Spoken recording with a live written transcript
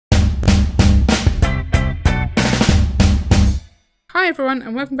Hi everyone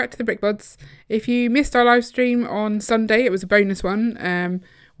and welcome back to the BrickBods. If you missed our live stream on Sunday, it was a bonus one.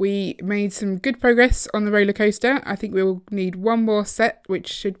 We made some good progress on the roller coaster. I think we'll need one more set, which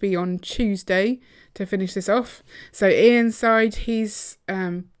should be on Tuesday to finish this off. So Ian's side, he's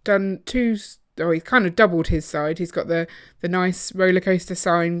done two, or he's kind of doubled his side. He's got the nice roller coaster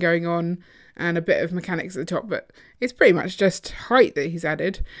sign going on and a bit of mechanics at the top, but it's pretty much just height that he's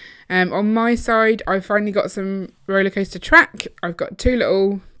added. On my side, I've finally got some roller coaster track. I've got two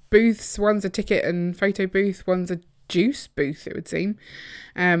little booths. One's a ticket and photo booth. One's a juice booth, it would seem.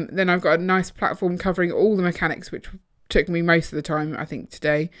 Then I've got a nice platform covering all the mechanics, which took me most of the time, I think,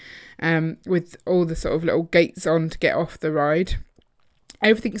 today, with all the sort of little gates on to get off the ride.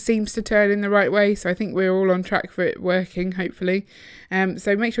 Everything seems to turn in the right way, so I think we're all on track for it working, hopefully.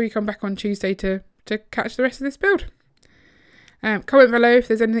 So make sure you come back on Tuesday to catch the rest of this build. Comment below if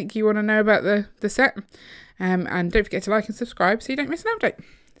there's anything you want to know about the set. And don't forget to like and subscribe so you don't miss an update.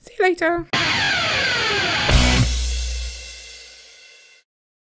 See you later.